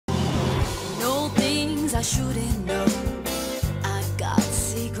I shouldn't know. I got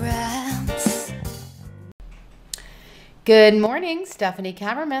secrets. Good morning, Stephanie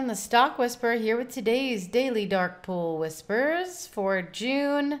Kammerman, the Stock Whisperer, here with today's Daily Dark Pool Whispers for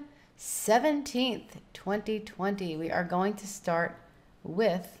June 17th, 2020. We are going to start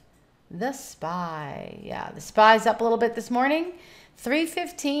with the SPY. Yeah, the SPY's up a little bit this morning.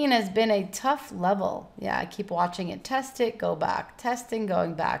 315 has been a tough level. Yeah, I keep watching it test it, go back, testing,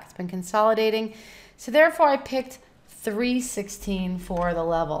 going back. It's been consolidating. So therefore I picked 316 for the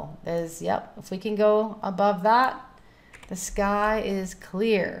level. Yep, if we can go above that, the sky is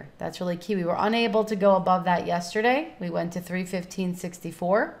clear. That's really key. We were unable to go above that yesterday. We went to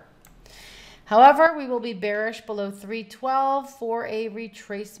 315.64. However, we will be bearish below 312 for a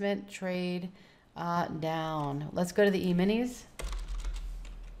retracement trade down. Let's go to the E-minis.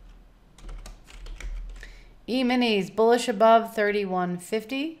 E-minis bullish above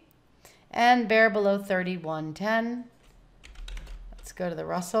 31.50 and bear below 31.10. Let's go to the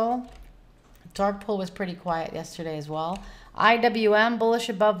Russell. Dark pool was pretty quiet yesterday as well. IWM bullish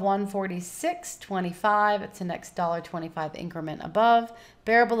above 146.25. It's the next $1.25 increment above.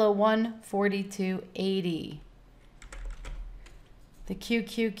 Bear below 142.80. The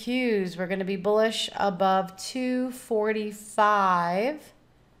QQQs, we're going to be bullish above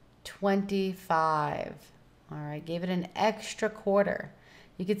 245.25. All right, gave it an extra quarter.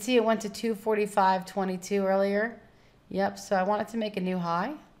 You could see it went to 245.22 earlier. Yep, so I wanted to make a new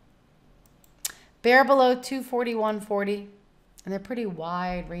high. Bear below 241.40, and they're pretty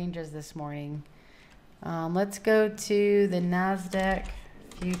wide ranges this morning. Let's go to the NASDAQ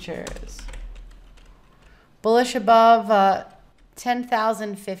futures. Bullish above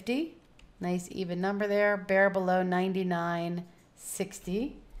 10,050. Nice even number there. Bear below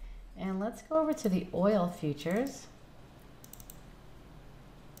 99.60. And let's go over to the oil futures.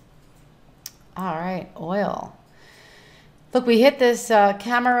 All right, oil. Look, we hit this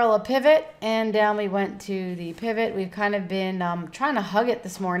Camarilla pivot, and down we went to the pivot. We've kind of been trying to hug it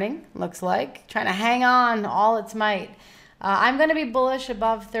this morning, looks like. Trying to hang on all its might. I'm going to be bullish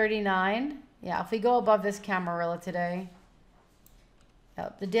above 39. Yeah, if we go above this Camarilla today.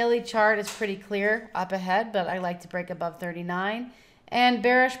 The daily chart is pretty clear up ahead, but I like to break above 39. And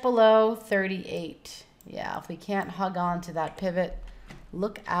bearish below 38. Yeah, if we can't hug on to that pivot,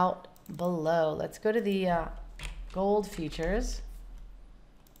 look out below. Let's go to the gold futures.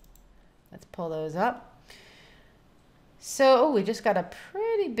 Let's pull those up. So we just got a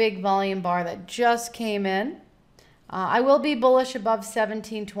pretty big volume bar that just came in. I will be bullish above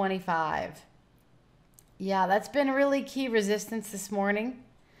 17.25. Yeah, that's been really key resistance this morning.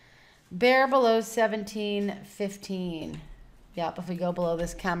 Bear below 17.15. Yep, if we go below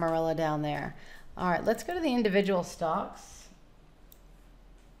this Camarilla down there. All right, let's go to the individual stocks.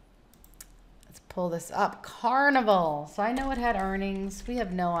 Let's pull this up. Carnival. So I know it had earnings. We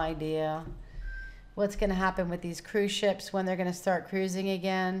have no idea what's going to happen with these cruise ships, when they're going to start cruising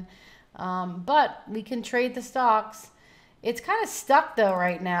again. But we can trade the stocks. It's kind of stuck though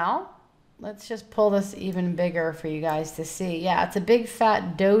right now. Let's just pull this even bigger for you guys to see. Yeah, it's a big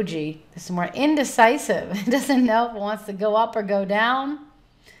fat doji. This is more indecisive. It doesn't know if it wants to go up or go down.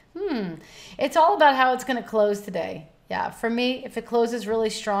 It's all about how it's going to close today. Yeah, for me, if it closes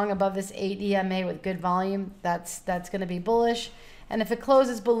really strong above this 8 EMA with good volume, that's going to be bullish. And if it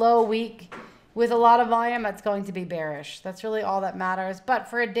closes below weak with a lot of volume, that's going to be bearish. That's really all that matters. But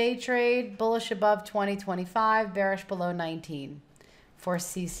for a day trade, bullish above 20.25, bearish below 19. For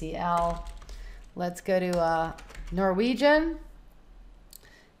CCL. Let's go to Norwegian.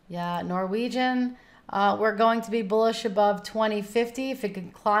 Yeah, Norwegian. We're going to be bullish above 20.50. If it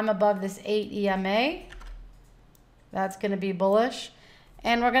can climb above this 8 EMA, that's going to be bullish.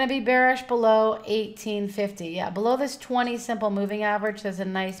 And we're going to be bearish below 18.50. Yeah, below this 20 simple moving average, there's a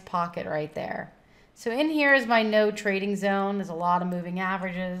nice pocket right there. So in here is my no trading zone. There's a lot of moving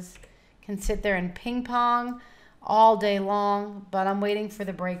averages. Can sit there and ping pong all day long, but I'm waiting for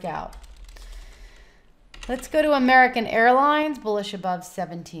the breakout. Let's go to American Airlines, bullish above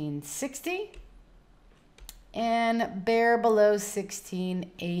 17.60 and bear below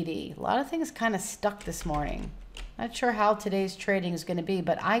 16.80. A lot of things kind of stuck this morning. Not sure how today's trading is going to be,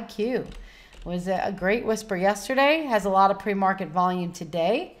 but IQ was a great whisper yesterday, has a lot of pre-market volume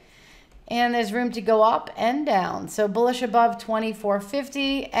today, and there's room to go up and down. So bullish above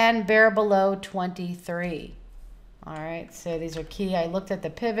 24.50 and bear below 23. All right, so these are key. I looked at the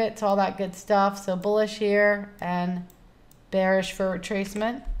pivots, all that good stuff. So bullish here and bearish for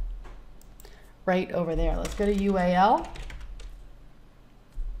retracement right over there. Let's go to UAL.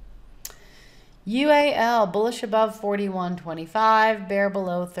 UAL, bullish above 41.25, bear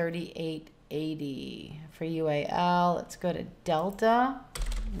below 38.80. 80 for UAL. Let's go to Delta.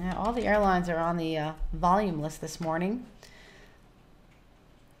 Yeah, all the airlines are on the volume list this morning.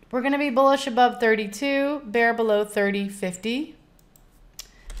 We're going to be bullish above 32, bear below 30.50.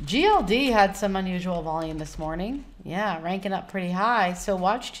 GLD had some unusual volume this morning. Yeah, ranking up pretty high. So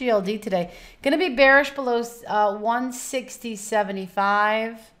watch GLD today. Going to be bearish below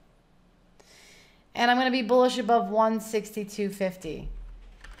 160.75. And I'm going to be bullish above 162.50.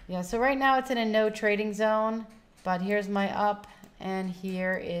 Yeah, so right now it's in a no trading zone. But here's my up and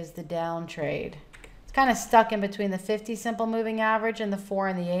here is the down trade. It's kind of stuck in between the 50 simple moving average and the 4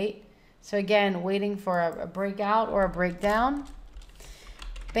 and the 8. So again, waiting for a breakout or a breakdown.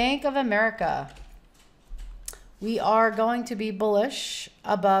 Bank of America. We are going to be bullish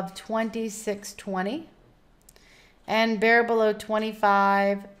above 26.20 and bear below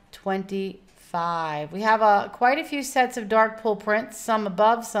 25.25. We have quite a few sets of dark pool prints, some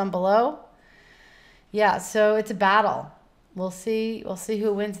above, some below. Yeah, so it's a battle. We'll see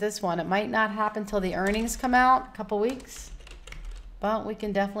who wins this one. It might not happen till the earnings come out, a couple weeks, but we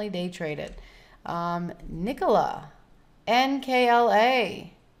can definitely day trade it. Nikola,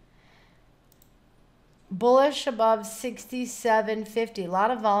 NKLA. Bullish above 67.50. A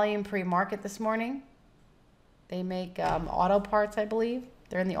lot of volume pre-market this morning. They make auto parts, I believe.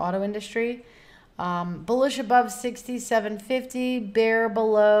 They're in the auto industry. Bullish above 67.50. Bear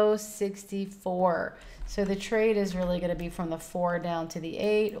below 64. So the trade is really going to be from the 4 down to the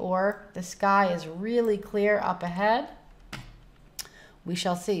 8, or the sky is really clear up ahead. We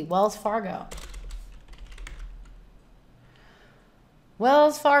shall see. Wells Fargo.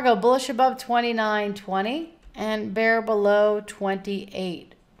 Wells Fargo, bullish above 29.20 and bear below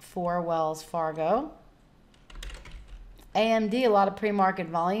 28 for Wells Fargo. AMD, a lot of pre-market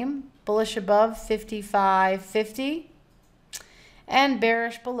volume, bullish above 55.50 and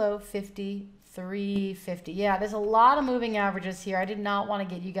bearish below 53.50. Yeah, there's a lot of moving averages here. I did not want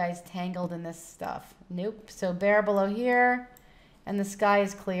to get you guys tangled in this stuff. Nope. So bear below here and the sky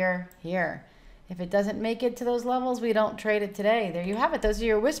is clear here. If it doesn't make it to those levels, we don't trade it today. There you have it. Those are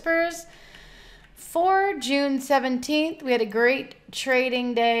your whispers for June 17th. We had a great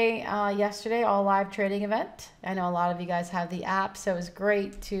trading day yesterday, all live trading event. I know a lot of you guys have the app, so it was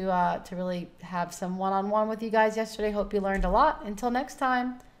great to really have some one-on-one with you guys yesterday. Hope you learned a lot. Until next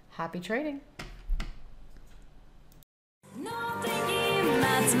time, happy trading.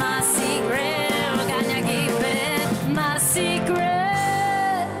 That's my secret. Can you keep it? My secret.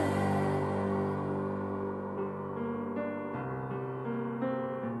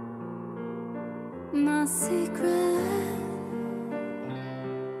 My secret.